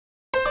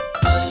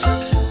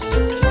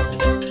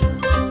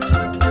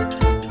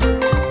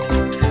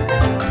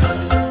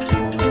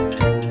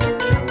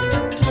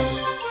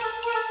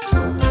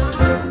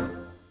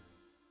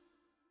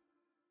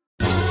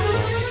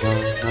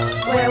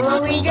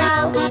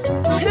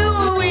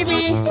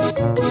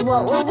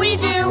What will we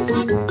do?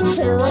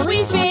 Who will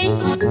we see?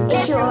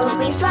 It sure will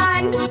be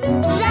fun.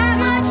 That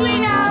much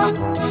we know.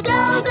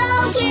 Go,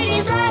 go,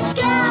 kitties, let's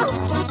go.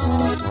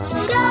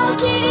 Go,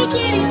 kitty,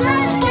 kitties,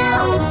 let's go.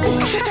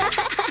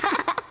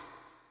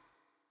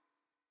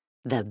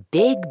 The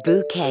Big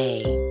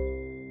Bouquet.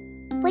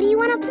 What do you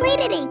want to play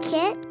today,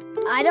 Kit?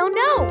 I don't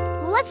know.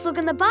 Let's look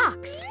in the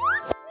box.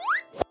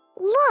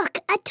 Look,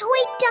 a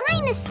toy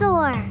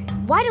dinosaur.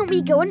 Why don't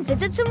we go and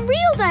visit some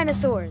real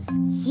dinosaurs?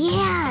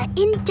 Yeah,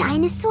 in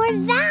Dinosaur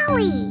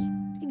Valley.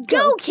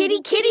 Go, kitty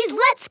kitties,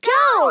 let's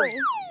go!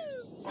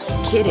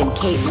 Kit and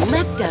Kate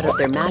leapt out of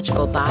their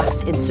magical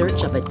box in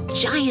search of a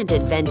giant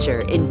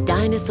adventure in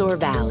Dinosaur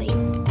Valley.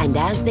 And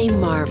as they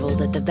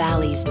marveled at the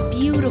valley's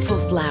beautiful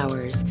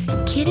flowers,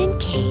 Kit and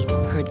Kate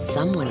heard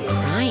someone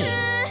crying.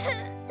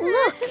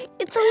 Look,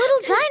 it's a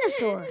little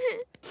dinosaur.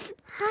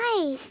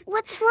 Hi,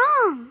 what's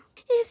wrong?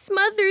 It's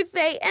Mother's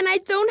Day, and I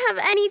don't have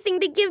anything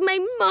to give my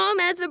mom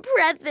as a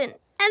present.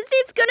 And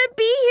she's gonna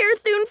be here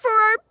soon for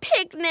our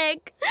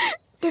picnic.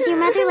 Does your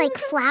mother like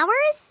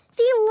flowers?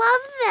 She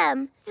loves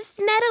them. This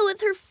meadow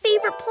is her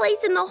favorite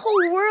place in the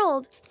whole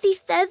world. She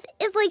says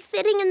it's like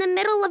sitting in the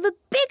middle of a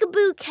big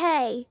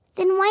bouquet.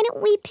 Then why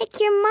don't we pick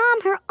your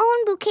mom her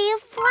own bouquet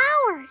of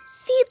flowers?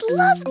 She'd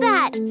love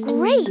that.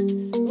 Great.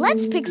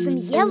 Let's pick some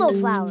yellow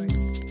flowers.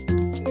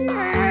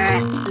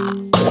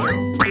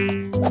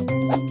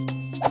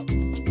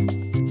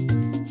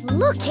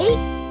 Look, Kate.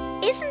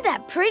 Isn't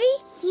that pretty?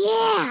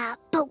 Yeah,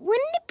 but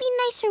wouldn't it be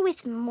nicer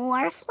with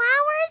more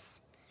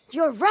flowers?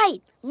 You're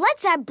right.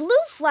 Let's add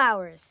blue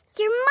flowers.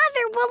 Your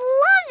mother will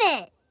love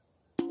it.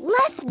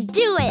 Let's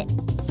do it.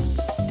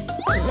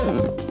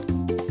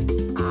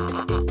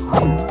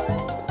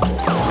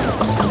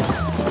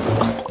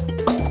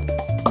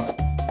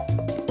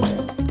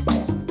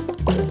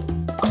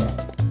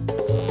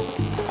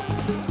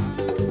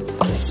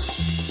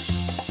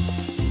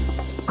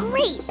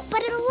 Great,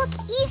 but it'll look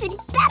even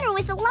better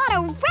with a lot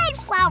of red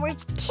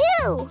flowers,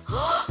 too.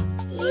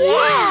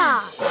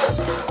 Yeah!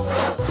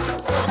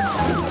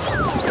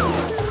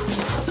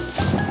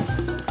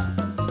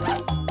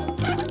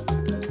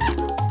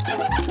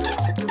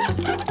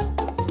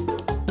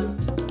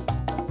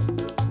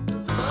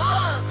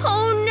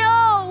 Oh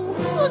no!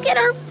 Look at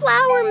our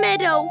flower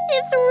meadow.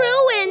 It's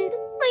ruined.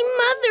 My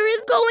mother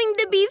is going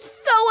to be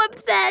so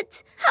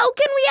upset. How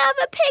can we have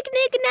a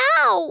picnic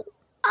now?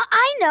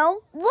 I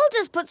know. We'll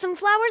just put some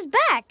flowers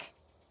back.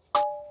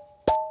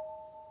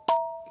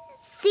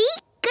 See?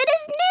 Good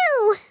as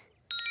new.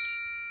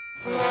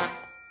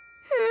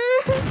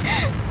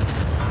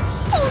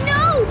 Oh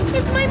no!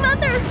 It's my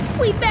mother!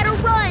 We better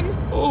run!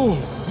 Oh,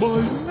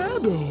 my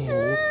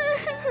meadow!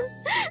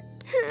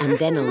 And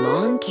then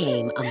along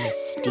came a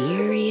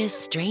mysterious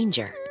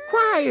stranger.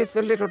 Why is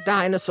the little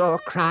dinosaur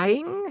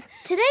crying?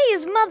 Today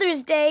is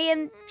Mother's Day,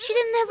 and she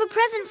didn't have a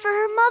present for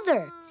her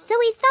mother. So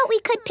we thought we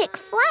could pick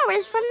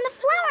flowers from the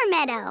flower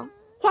meadow.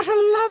 What a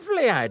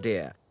lovely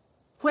idea.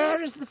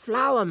 Where is the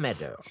flower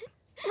meadow?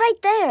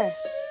 Right there.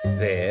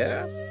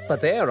 There?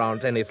 But there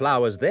aren't any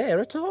flowers there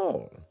at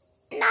all.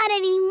 Not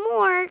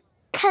anymore,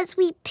 'cause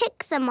we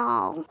picked them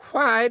all.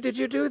 Why did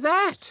you do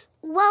that?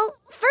 Well,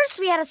 first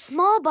we had a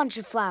small bunch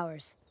of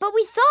flowers, but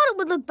we thought it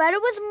would look better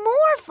with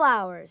more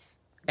flowers.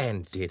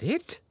 And did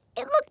it?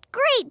 It looked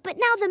great, but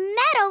now the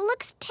meadow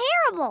looks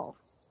terrible.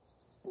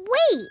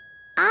 Wait,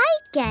 I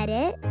get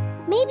it.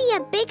 Maybe a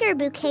bigger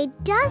bouquet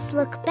does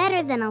look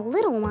better than a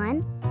little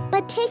one,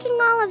 but taking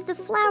all of the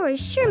flowers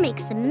sure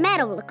makes the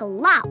meadow look a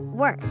lot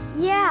worse.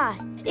 Yeah,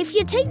 if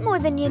you take more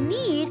than you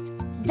need,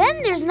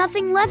 then there's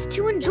nothing left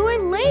to enjoy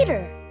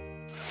later.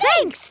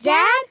 Thanks,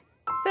 Dad!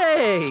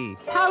 Hey,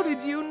 how did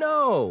you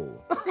know?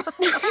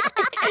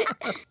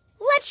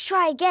 Let's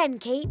try again,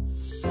 Kate.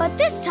 But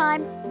this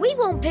time, we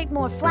won't pick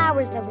more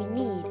flowers than we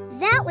need.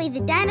 That way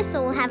the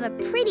dinosaur will have a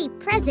pretty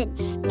present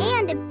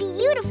and a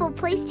beautiful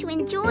place to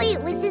enjoy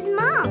it with his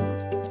mom.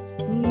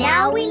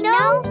 Now we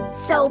know,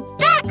 so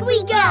back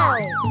we go!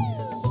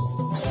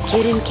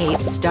 Kit and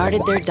Kate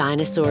started their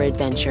dinosaur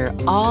adventure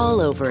all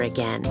over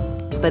again.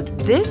 But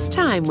this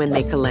time when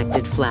they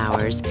collected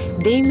flowers,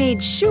 they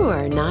made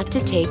sure not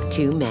to take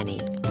too many.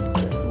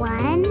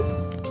 1,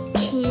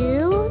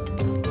 2,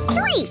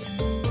 3.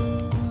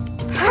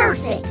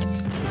 Perfect!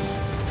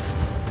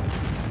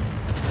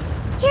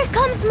 Here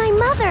comes my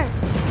mother.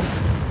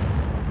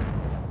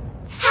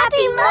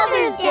 Happy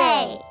Mother's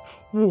Day!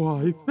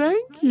 Why,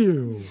 thank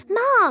you.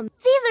 Mom,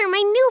 these are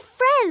my new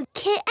friends,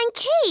 Kit and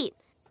Kate.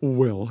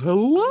 Well,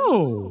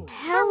 hello.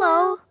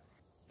 Hello.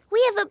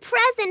 We have a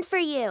present for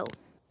you.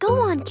 Go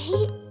on,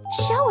 Kate.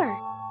 Show her.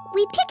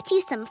 We picked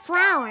you some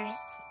flowers.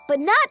 But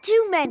not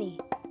too many.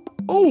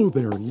 Oh,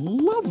 they're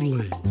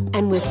lovely.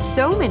 And with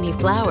so many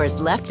flowers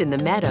left in the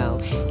meadow,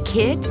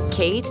 Kit,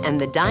 Kate,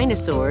 and the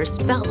dinosaurs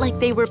felt like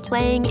they were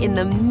playing in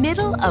the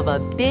middle of a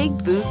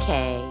big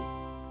bouquet.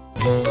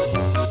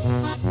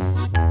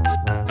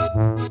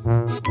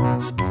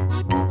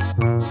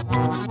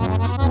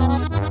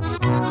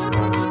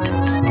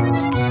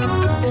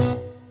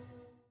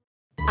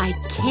 I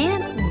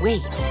can't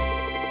wait.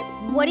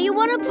 What do you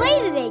want to play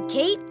today,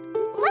 Kate?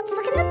 Let's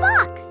look in the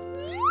box.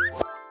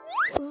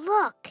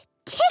 Look,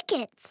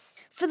 tickets.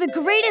 For the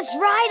greatest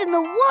ride in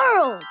the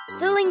world,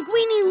 the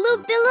Linguini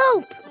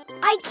Loop-de-Loop.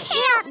 I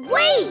can't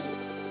wait.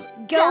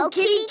 Go,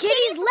 Kitty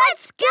Kitties,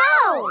 let's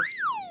go!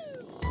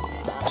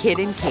 Kit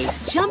and Kate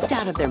jumped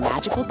out of their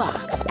magical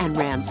box and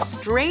ran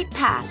straight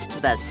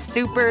past the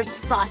super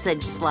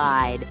sausage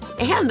slide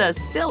and a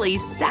silly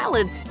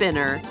salad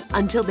spinner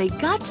until they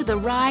got to the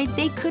ride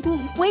they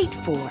couldn't wait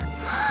for.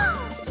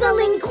 The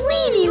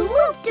Linguini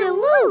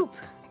Loop-de-Loop.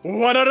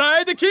 Wanna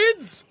ride,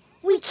 kids?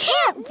 We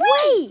can't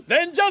wait.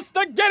 Then just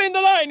get in the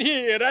line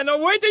here and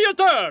wait your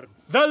turn.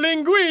 The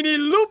Linguini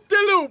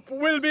Loop-de-Loop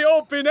will be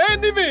open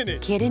any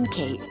minute. Kit and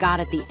Kate got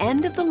at the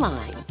end of the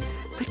line,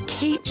 but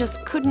Kate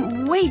just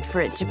couldn't wait for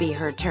it to be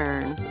her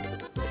turn.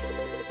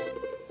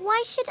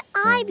 Why should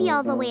I be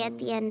all the way at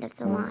the end of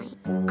the line?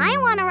 I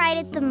want to ride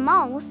it the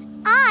most.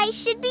 I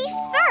should be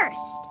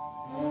first.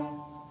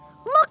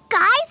 Look,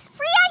 guys,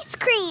 free ice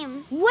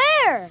cream.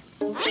 Where?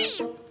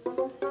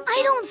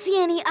 I don't see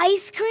any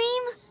ice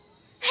cream.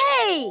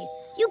 Hey,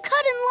 you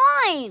cut in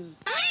line.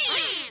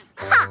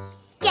 Ha!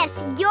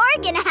 Guess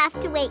you're gonna have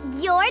to wait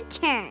your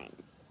turn.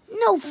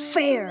 No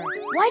fair.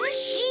 Why does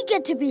she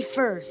get to be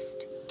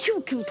first?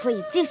 To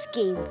complete this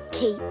game,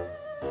 Kate.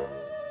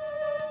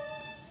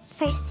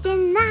 First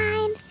in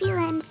line,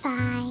 feeling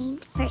fine.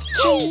 First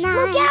Kate, in line,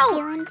 look out!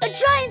 feeling A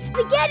giant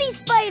spaghetti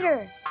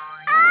spider!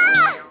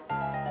 Ah!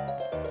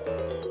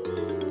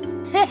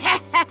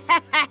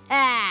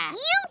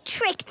 You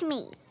tricked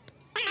me.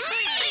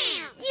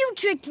 You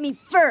tricked me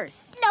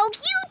first. No,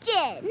 you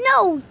did.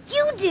 No,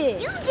 you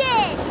did. You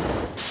did.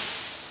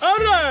 All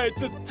right,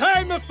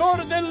 time for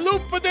the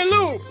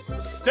loop-de-loop.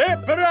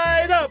 Step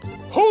right up.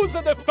 Who's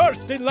the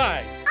first in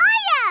line?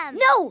 I am.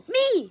 No,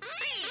 me.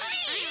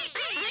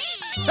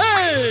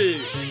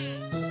 Hey!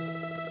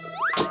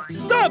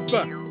 Stop!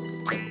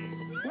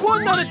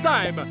 One at a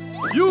time.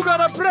 You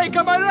gotta break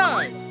my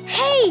ride.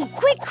 Hey,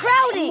 quit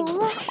crowding.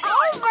 Move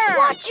over.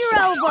 Watch your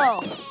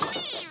elbow.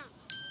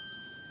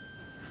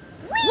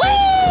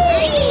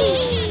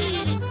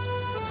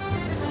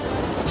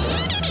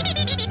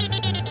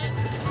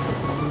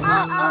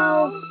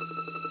 Uh-oh.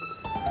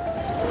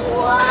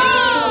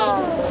 Whoa!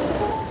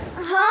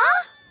 Huh?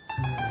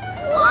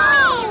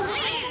 Whoa!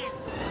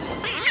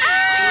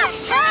 Ah!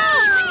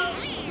 Help!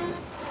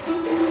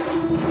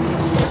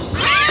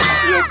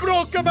 You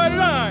broke my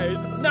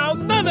ride. Now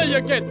none of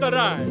you get the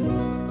ride.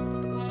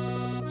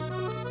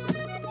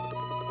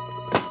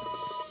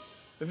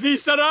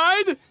 This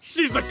ride,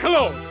 she's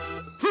closed.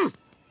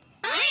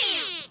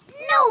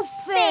 No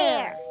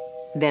fair.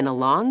 Then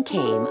along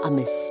came a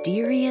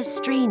mysterious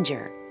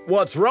stranger.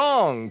 What's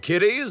wrong,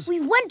 kiddies? We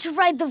went to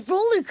ride the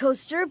roller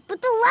coaster,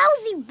 but the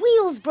lousy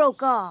wheels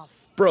broke off.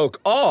 Broke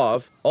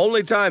off?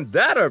 Only time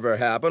that ever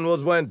happened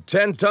was when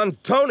 10-ton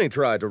Tony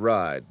tried to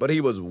ride, but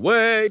he was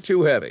way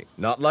too heavy.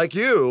 Not like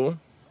you.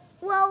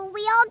 Well,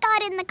 we all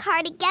got in the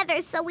car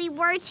together, so we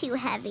were too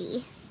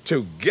heavy.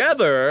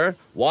 Together?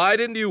 Why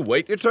didn't you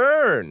wait your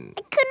turn?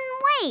 I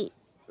couldn't wait.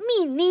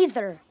 Me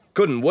neither.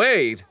 Couldn't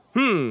wait?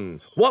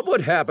 What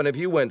would happen if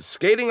you went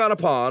skating on a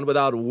pond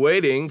without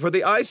waiting for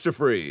the ice to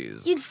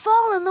freeze? You'd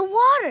fall in the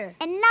water.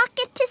 And not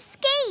get to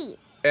skate.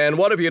 And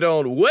what if you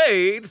don't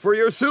wait for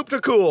your soup to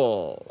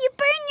cool? You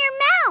burn your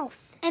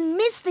mouth. And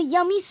miss the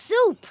yummy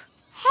soup.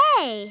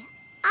 Hey,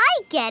 I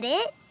get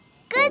it.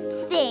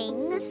 Good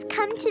things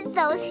come to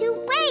those who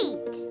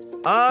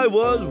wait. I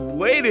was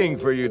waiting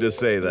for you to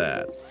say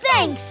that.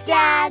 Thanks,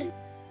 Dad.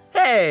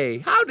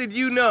 Hey, how did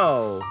you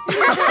know?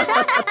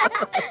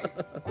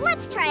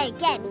 Let's try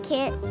again,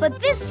 Kit. But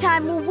this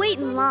time we'll wait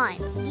in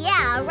line.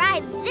 Yeah, a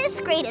ride this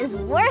great is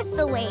worth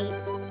the wait.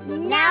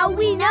 Now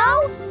we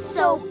know,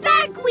 so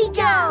back we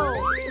go.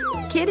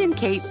 Kit and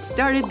Kate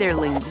started their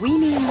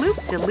Linguini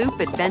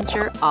Loop-de-Loop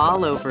adventure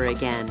all over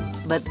again.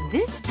 But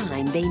this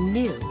time they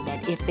knew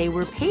that if they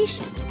were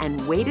patient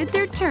and waited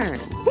their turn,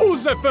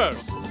 Who's the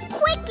first?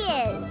 Quick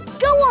is.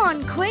 Go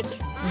on, Quick.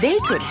 they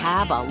could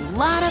have a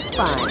lot of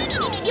fun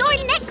You're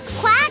next,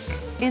 Quack.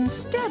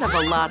 instead of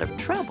a lot of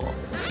trouble.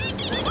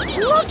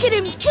 Look at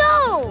him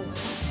go!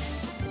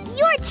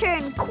 Your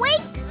turn,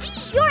 Quake.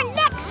 You're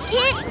next,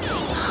 Kit.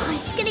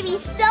 It's gonna be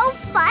so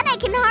fun, I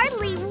can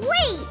hardly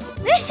wait.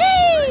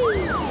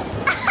 Woohoo!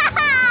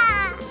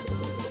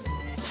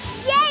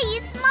 Yay,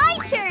 it's my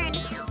turn.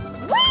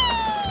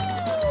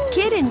 Whee!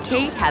 Kit and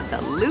Kate had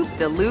the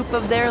loop-de-loop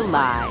of their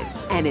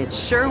lives, and it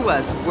sure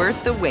was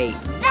worth the wait.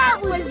 That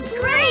was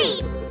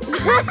great.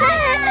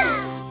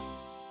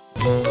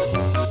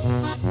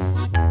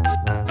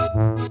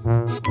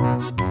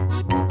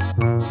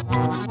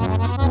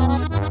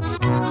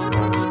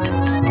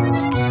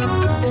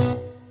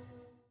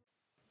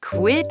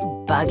 Quit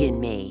bugging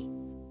me.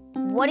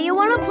 What do you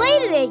want to play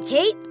today,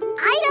 Kate?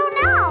 I don't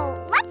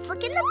know. Let's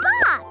look in the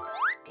box.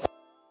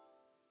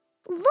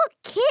 Look,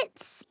 Kit,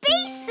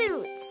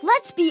 spacesuits.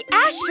 Let's be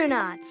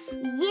astronauts.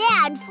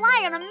 Yeah, and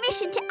fly on a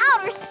mission to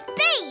outer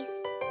space.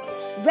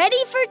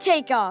 Ready for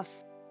takeoff.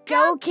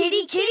 Go,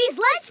 kitty kitties,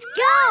 let's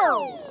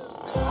go!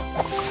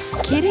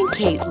 Kit and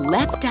Kate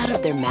leapt out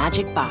of their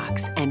magic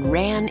box and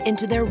ran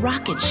into their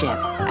rocket ship.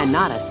 And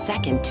not a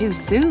second too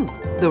soon,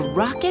 the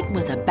rocket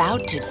was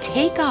about to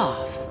take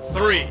off.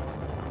 3,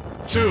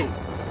 2,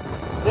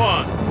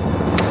 1,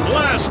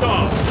 blast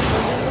off!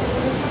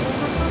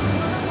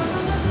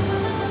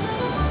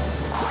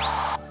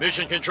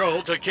 Mission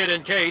control to Kit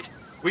and Kate.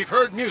 We've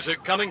heard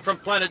music coming from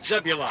planet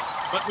Zebulon,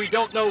 but we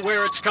don't know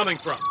where it's coming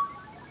from.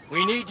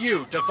 We need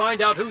you to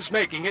find out who's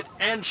making it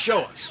and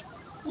show us.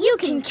 You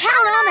can count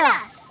on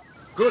us!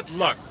 Good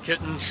luck,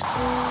 kittens.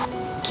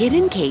 Kit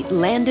and Kate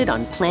landed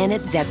on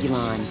planet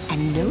Zebulon,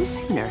 and no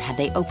sooner had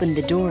they opened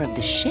the door of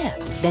the ship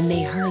than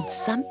they heard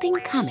something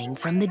coming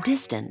from the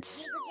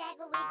distance.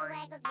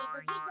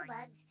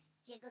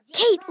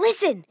 Kate,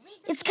 listen!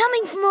 It's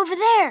coming from over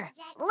there!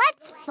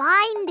 Let's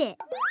find it.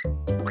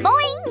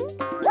 Boing!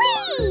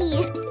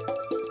 Whee!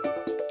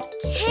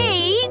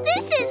 Kate!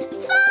 This is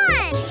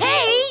fun!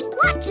 Kate!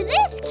 Watch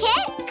this,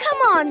 Kit!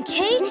 Come on,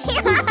 Kate!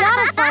 We've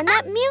gotta find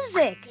that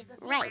music!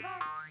 Right.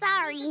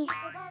 Sorry.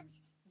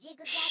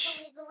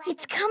 Shh!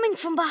 It's coming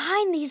from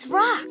behind these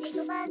rocks!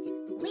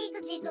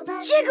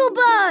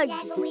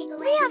 Jigglebugs!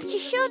 We have to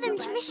show them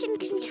to Mission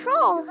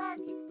Control.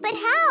 But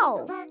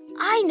how?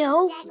 I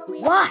know.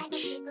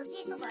 Watch.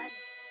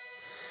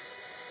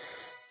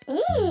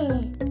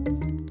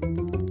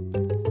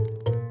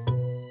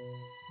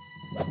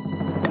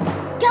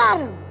 Got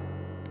him!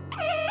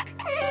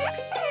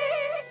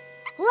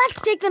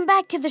 Let's take them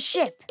back to the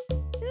ship.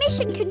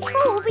 Mission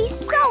Control will be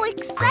so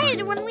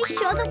excited when we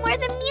show them where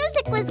the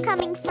music was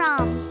coming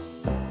from.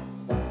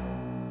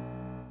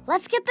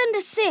 Let's get them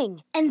to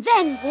sing, and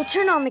then we'll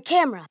turn on the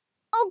camera.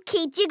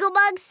 Okay,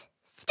 Jigglebugs,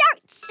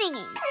 start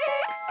singing.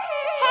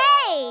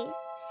 Hey,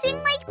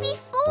 sing like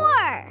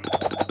before.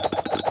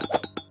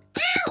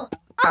 Ow!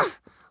 Ugh,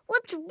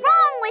 what's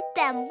wrong with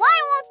them?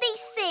 Why won't they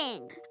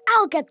sing?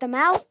 I'll get them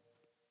out.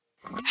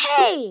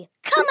 Hey,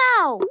 come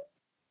out!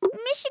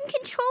 Mission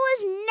Control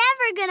is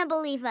never gonna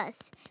believe us.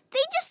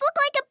 They just look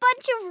like a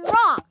bunch of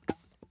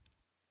rocks.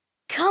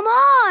 Come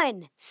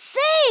on,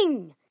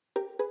 sing!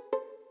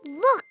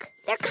 Look,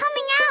 they're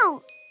coming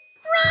out.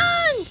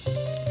 Run!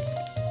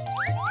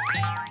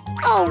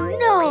 Oh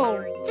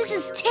no, this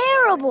is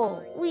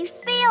terrible. We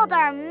failed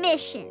our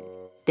mission.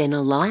 Then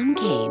along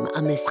came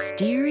a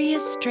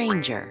mysterious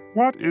stranger.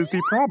 What is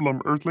the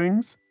problem,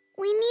 Earthlings?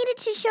 We needed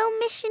to show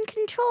Mission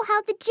Control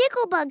how the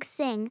Jigglebugs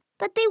sing,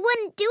 but they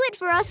wouldn't do it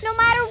for us no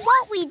matter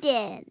what we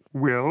did.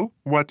 Well,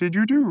 what did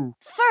you do?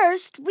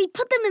 First, we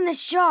put them in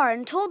this jar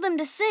and told them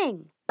to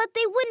sing. But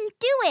they wouldn't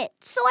do it,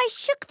 so I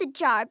shook the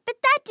jar,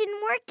 but that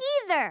didn't work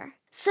either.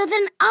 So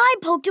then I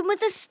poked them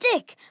with a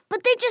stick,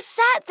 but they just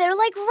sat there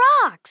like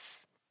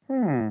rocks.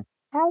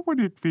 How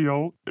would it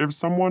feel if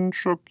someone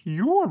shook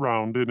you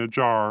around in a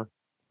jar?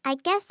 I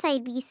guess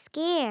I'd be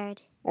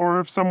scared. Or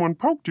if someone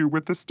poked you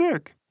with a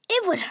stick?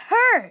 It would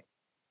hurt.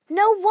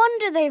 No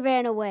wonder they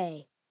ran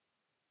away.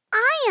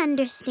 I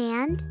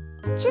understand.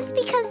 Just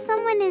because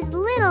someone is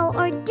little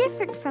or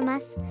different from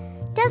us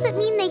doesn't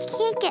mean they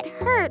can't get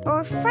hurt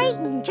or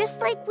frightened just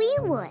like we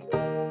would.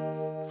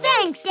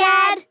 Thanks,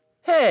 Dad!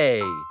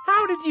 Hey,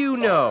 how did you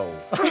know?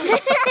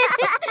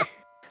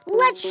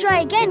 Let's try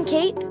again,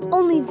 Kate.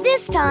 Only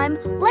this time,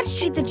 let's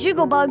treat the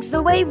Jigglebugs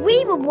the way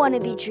we would want to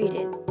be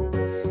treated.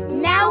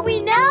 Now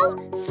we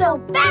know, so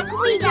back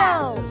we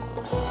go!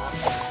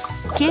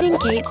 Kit and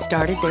Kate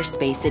started their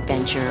space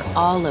adventure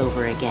all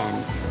over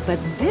again. But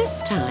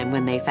this time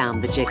when they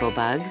found the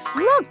Jigglebugs...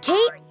 Look,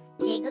 Kate!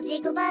 Jiggle,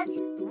 jigglebugs,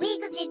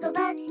 wiggle,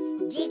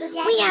 jigglebugs, jiggle,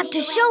 jaggle, We have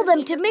to show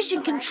them to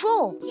Mission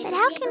Control. But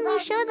how can we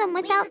show them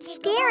without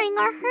scaring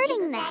or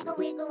hurting them?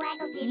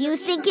 You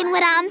thinking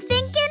what I'm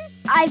thinking?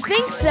 I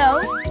think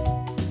so.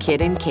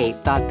 Kit and Kate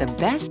thought the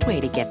best way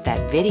to get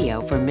that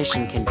video for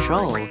Mission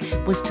Control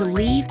was to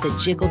leave the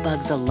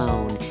Jigglebugs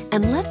alone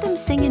and let them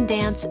sing and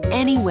dance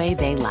any way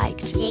they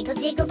liked. Jiggle,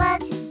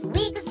 jigglebugs,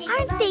 wiggle, jigglebugs.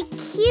 Aren't they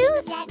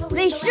cute?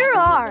 They sure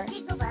are.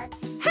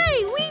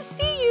 Hey, we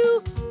see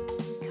you!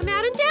 Come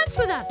out and dance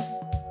with us.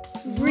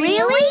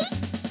 Really?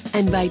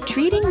 And by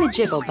treating the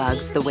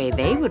Jigglebugs the way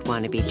they would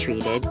want to be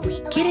treated,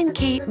 Kit and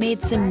Kate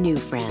made some new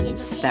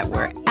friends that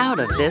were out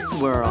of this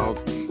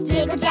world.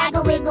 Jiggle,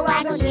 jaggle, wiggle,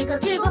 waggle, jiggle,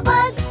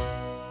 jigglebugs.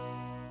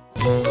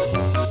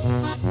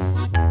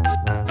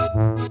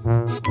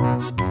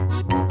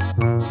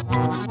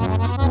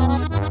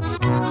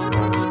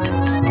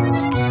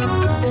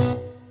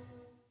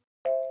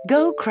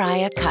 Go cry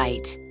a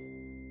kite.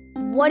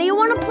 What do you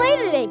want to play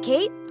today,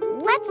 Kate?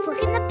 Let's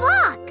look in the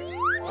box.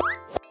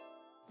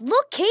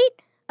 Look,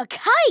 Kate, a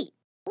kite.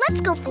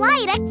 Let's go fly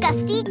it at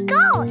Gusty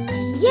Gulch.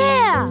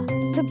 Yeah,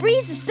 the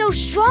breeze is so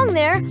strong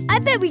there, I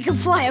bet we could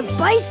fly a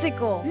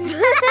bicycle.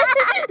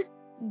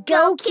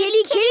 Go,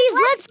 kitty kitties,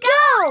 let's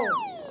go!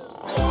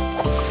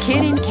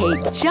 Kit and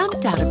Kate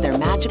jumped out of their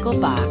magical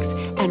box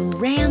and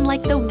ran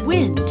like the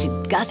wind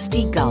to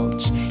Gusty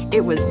Gulch.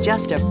 It was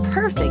just a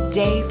perfect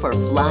day for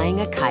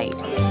flying a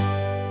kite.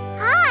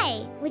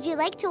 Hi, would you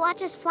like to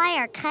watch us fly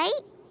our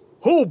kite?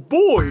 Oh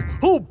boy!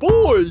 Oh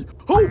boy!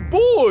 Oh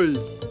boy!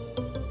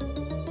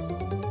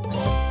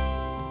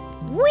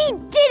 We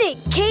did it,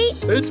 Kate!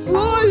 It's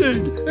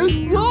flying! It's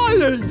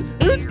flying!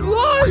 It's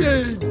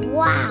flying!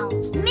 Wow.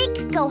 Make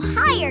it go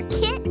higher,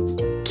 Kit.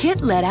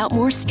 Kit let out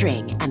more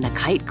string, and the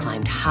kite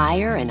climbed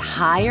higher and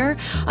higher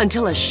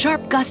until a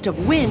sharp gust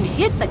of wind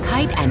hit the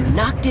kite and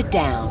knocked it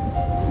down.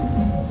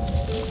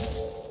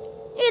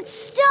 It's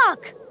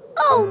stuck!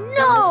 Oh,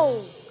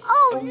 no!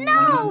 Oh,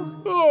 no!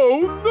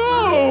 Oh,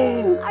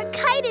 no! Our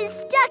kite is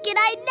stuck and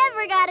I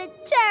never got a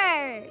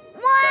turn.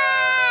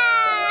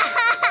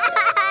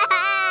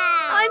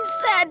 I'm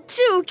sad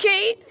too,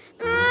 Kate.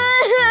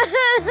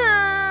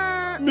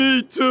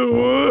 Me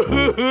too.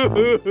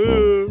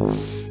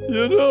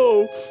 You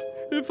know,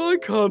 if I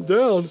calm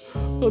down,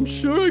 I'm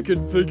sure I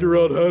can figure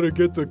out how to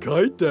get the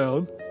kite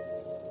down.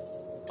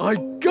 I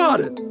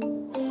got it!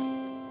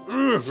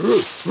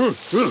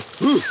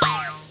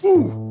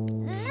 Ooh.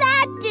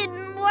 That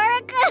didn't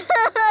work.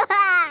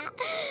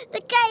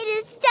 The kite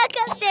is stuck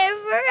up there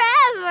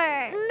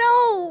forever.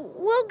 No,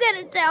 we'll get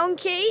it down,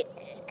 Kate.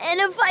 And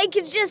if I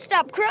could just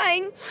stop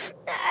crying,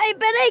 I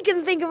bet I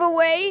can think of a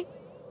way.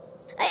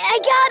 I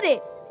got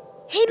it.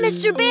 Hey,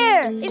 Mr.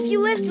 Bear, if you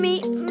lift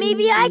me,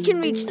 maybe I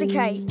can reach the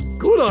kite.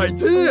 Good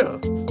idea!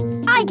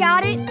 I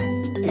got it.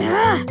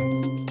 Ugh.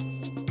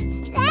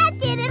 That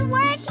didn't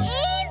work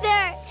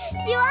either.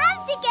 You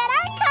have to get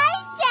our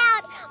kite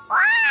down.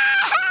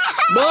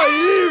 My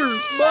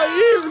ears! My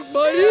ears!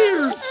 My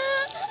ears!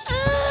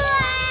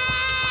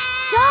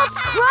 Stop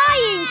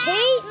crying,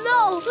 Kate.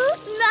 No,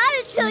 not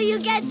until you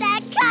get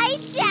that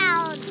kite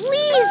down.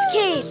 Please,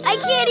 Kate. I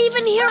can't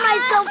even hear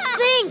myself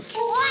think.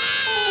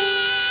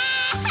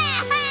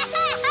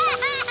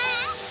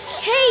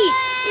 Kate,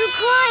 your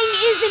crying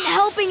isn't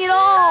helping at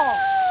all.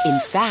 In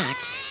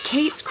fact,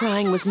 Kate's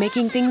crying was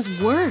making things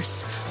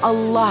worse, a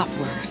lot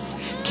worse.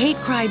 Kate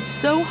cried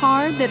so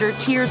hard that her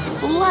tears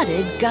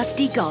flooded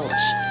Gusty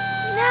Gulch.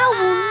 Now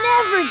we'll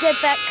never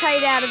get that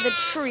kite out of the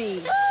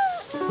tree.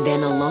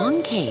 Then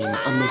along came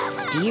a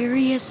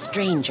mysterious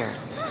stranger.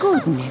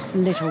 Goodness,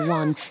 little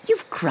one,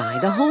 you've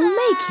cried a whole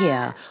lake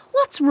here.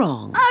 What's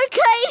wrong? Our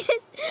kite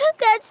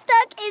got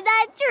stuck in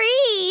that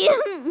tree.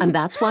 And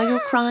that's why you're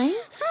crying?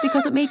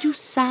 Because it made you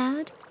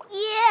sad?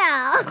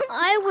 Yeah.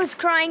 I was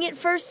crying at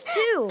first,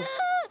 too.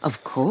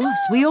 Of course,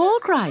 we all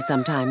cry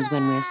sometimes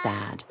when we're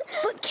sad.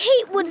 But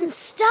Kate wouldn't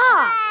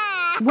stop.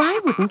 Why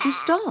wouldn't you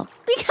stop?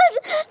 Because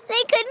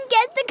they couldn't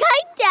get the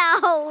kite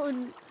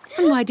down.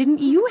 And why didn't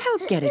you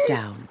help get it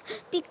down?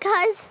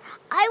 Because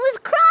I was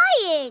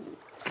crying.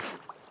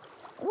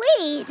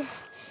 Wait,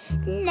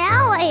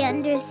 now I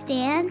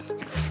understand.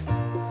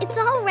 It's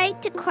all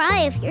right to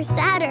cry if you're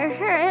sad or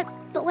hurt,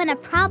 but when a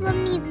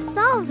problem needs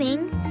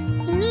solving,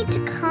 you need to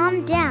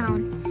calm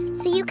down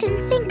so you can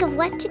think of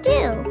what to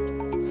do.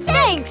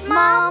 Thanks,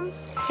 Mom.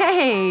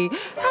 Hey,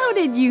 how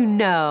did you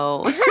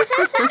know?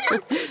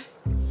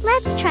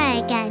 Let's try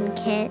again,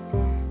 Kit.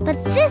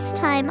 But this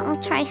time I'll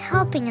try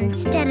helping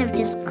instead of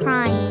just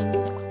crying.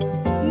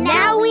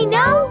 Now we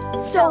know,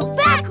 so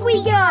back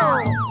we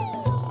go!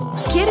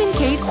 Kit and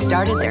Kate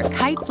started their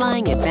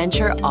kite-flying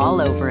adventure all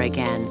over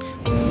again.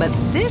 But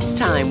this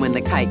time when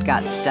the kite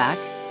got stuck...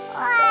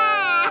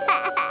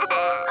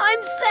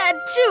 I'm sad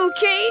too,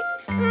 Kate.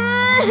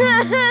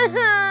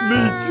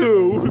 Me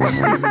too.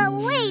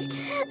 Wait,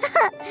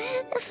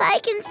 if I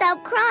can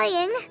stop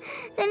crying,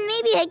 then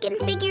maybe I can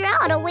figure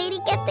out a way to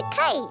get the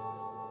kite.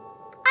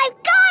 I've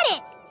got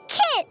it!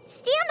 Kit,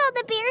 stand on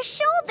the bear's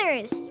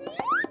shoulders.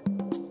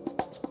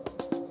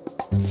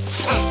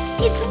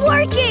 It's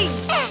working!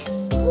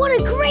 What a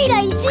great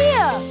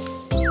idea!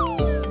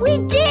 We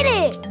did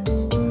it!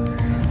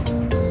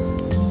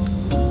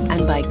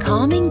 And by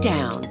calming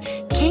down,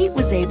 Kate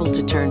was able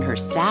to turn her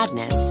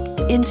sadness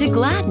into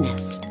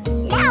gladness.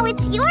 Now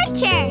it's your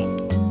turn.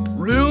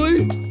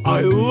 Really?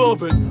 I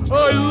love it!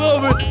 I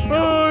love it!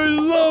 I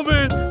love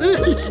it!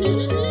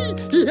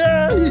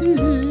 Yeah!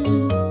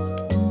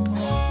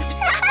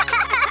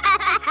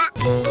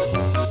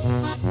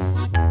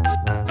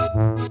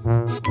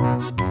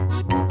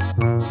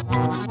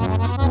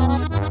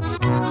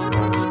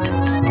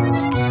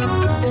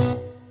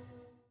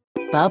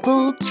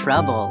 Bubble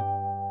Trouble.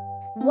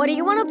 What do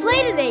you want to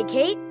play today,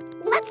 Kate?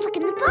 Let's look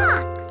in the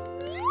box.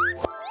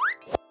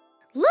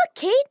 Look,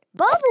 Kate,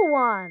 bubble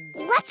wands.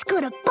 Let's go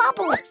to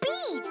Bubble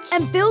Beach.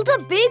 And build a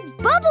big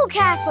bubble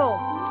castle.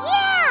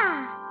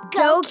 Yeah!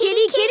 Go,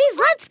 kitty kitties,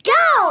 let's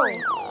go!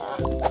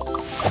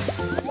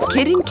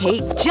 Kit and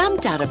Kate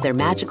jumped out of their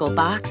magical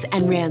box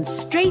and ran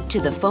straight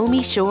to the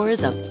foamy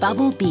shores of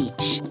Bubble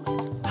Beach.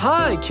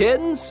 Hi,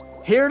 kittens.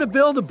 Here to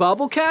build a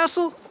bubble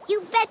castle?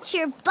 You bet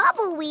your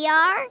bubble we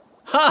are.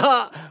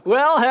 Haha,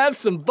 well, have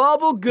some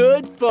bubble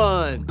good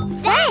fun.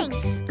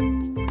 Thanks!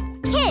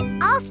 Kit,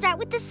 I'll start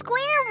with the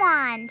square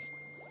wand.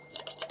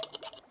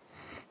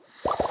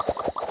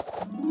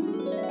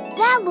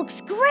 That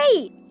looks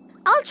great.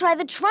 I'll try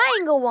the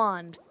triangle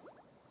wand.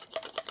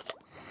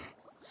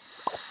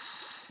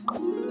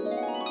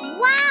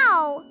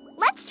 Wow!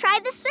 Let's try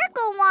the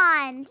circle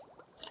wand.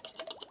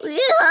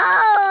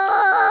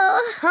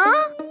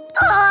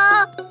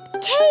 Huh?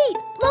 Kate,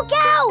 look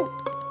out!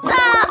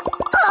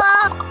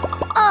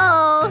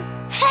 Oh!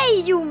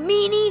 you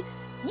meanie!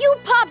 You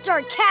popped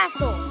our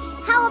castle!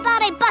 How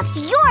about I bust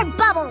your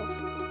bubbles?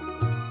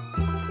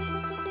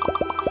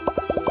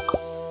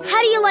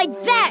 How do you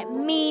like that,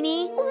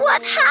 meanie?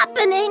 What's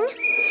happening?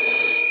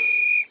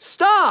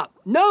 Stop!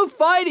 No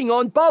fighting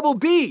on Bubble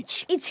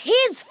Beach! It's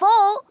his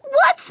fault!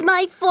 What's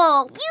my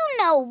fault? You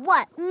know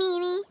what,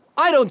 meanie?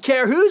 I don't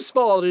care whose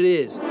fault it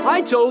is.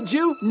 I told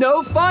you,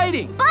 no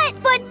fighting.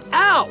 But...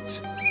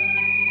 Out!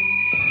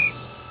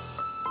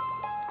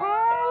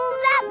 Oh,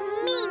 that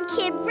mean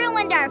kid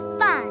ruined our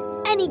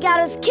fun. And he got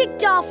us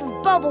kicked off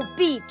of Bubble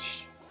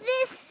Beach.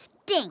 This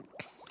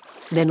stinks.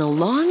 Then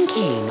along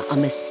came a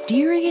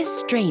mysterious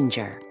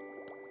stranger.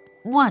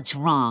 What's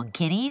wrong,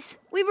 kitties?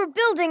 We were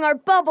building our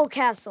bubble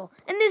castle,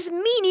 and this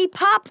meanie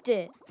popped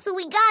it. So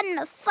we got in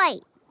a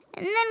fight,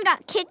 and then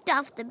got kicked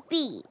off the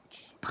beach.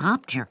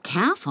 Popped your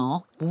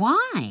castle?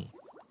 Why?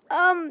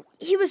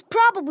 He was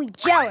probably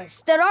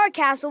jealous that our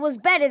castle was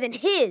better than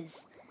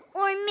his.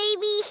 Or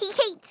maybe he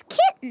hates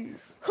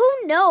kittens. Who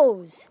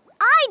knows?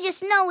 I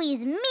just know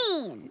he's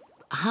mean.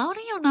 How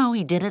do you know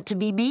he did it to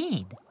be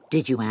mean?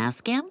 Did you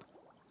ask him?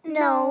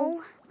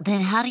 No.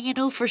 Then how do you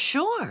know for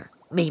sure?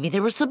 Maybe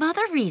there was some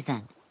other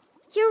reason.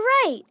 You're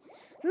right.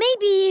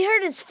 Maybe he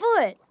hurt his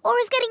foot. Or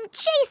is getting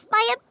chased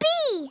by a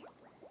bee.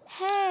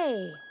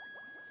 Hey,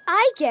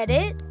 I get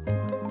it.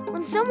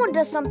 When someone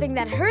does something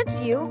that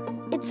hurts you,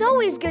 it's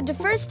always good to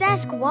first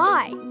ask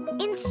why,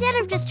 instead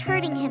of just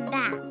hurting him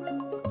back.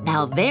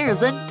 Now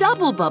there's a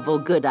double bubble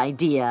good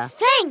idea.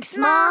 Thanks,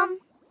 Mom.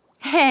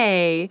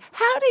 Hey,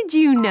 how did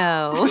you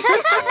know?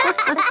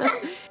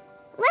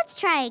 Let's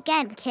try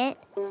again, Kit.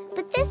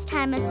 But this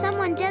time, if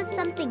someone does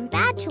something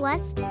bad to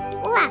us,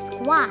 we'll ask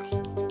why.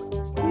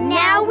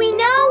 Now we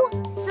know,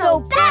 so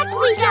back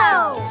we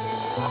go!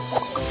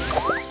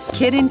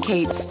 Kit and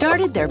Kate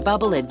started their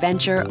bubble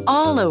adventure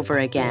all over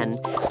again.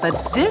 But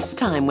this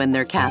time when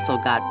their castle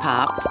got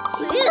popped...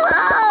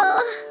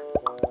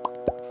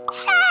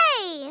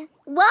 Hey!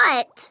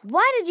 What?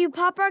 Why did you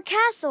pop our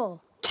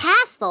castle?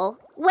 Castle?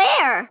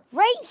 Where?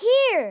 Right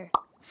here.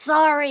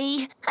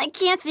 Sorry, I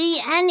can't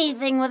see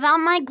anything without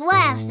my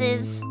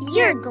glasses.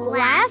 Your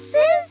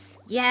glasses?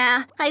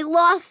 Yeah, I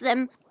lost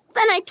them.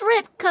 Then I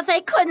tripped because I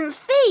couldn't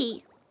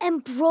see.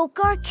 And broke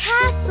our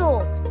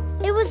castle.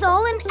 It was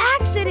all an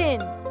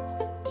accident.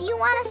 Do you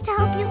want us to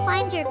help you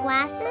find your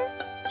glasses?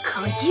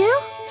 Could you?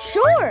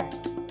 Sure.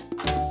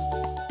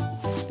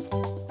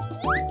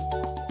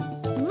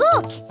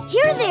 Look,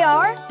 here they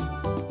are.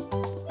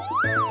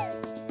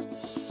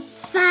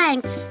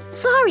 Thanks.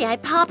 Sorry I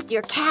popped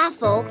your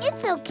castle.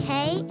 It's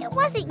okay. It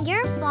wasn't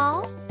your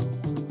fault.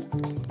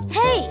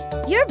 Hey,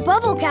 your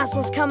bubble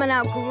castle's coming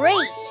out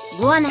great.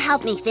 Want to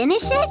help me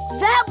finish it?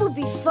 That would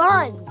be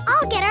fun.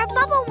 I'll get our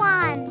bubble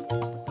wands.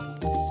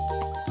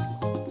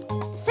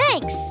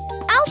 Thanks.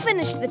 I'll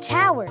finish the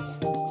towers.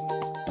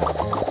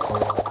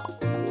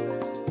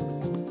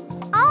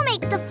 I'll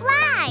make the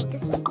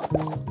flags.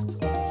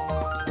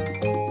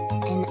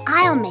 And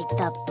I'll make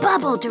the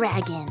bubble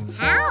dragon.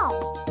 How?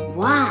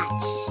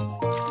 Watch.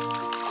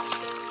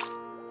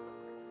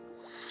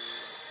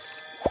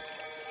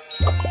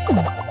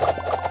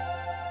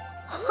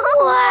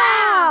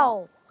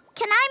 Wow!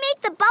 Can I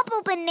make the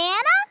bubble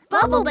banana?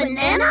 Bubble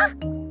banana?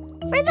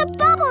 For the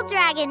bubble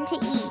dragon to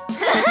eat.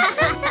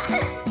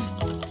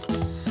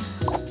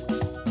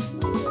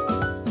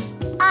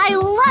 I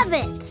love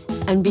it!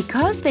 And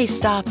because they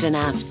stopped and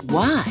asked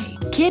why,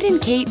 Kit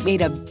and Kate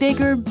made a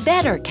bigger,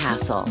 better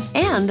castle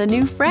and a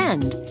new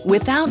friend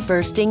without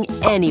bursting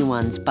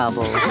anyone's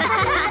bubbles.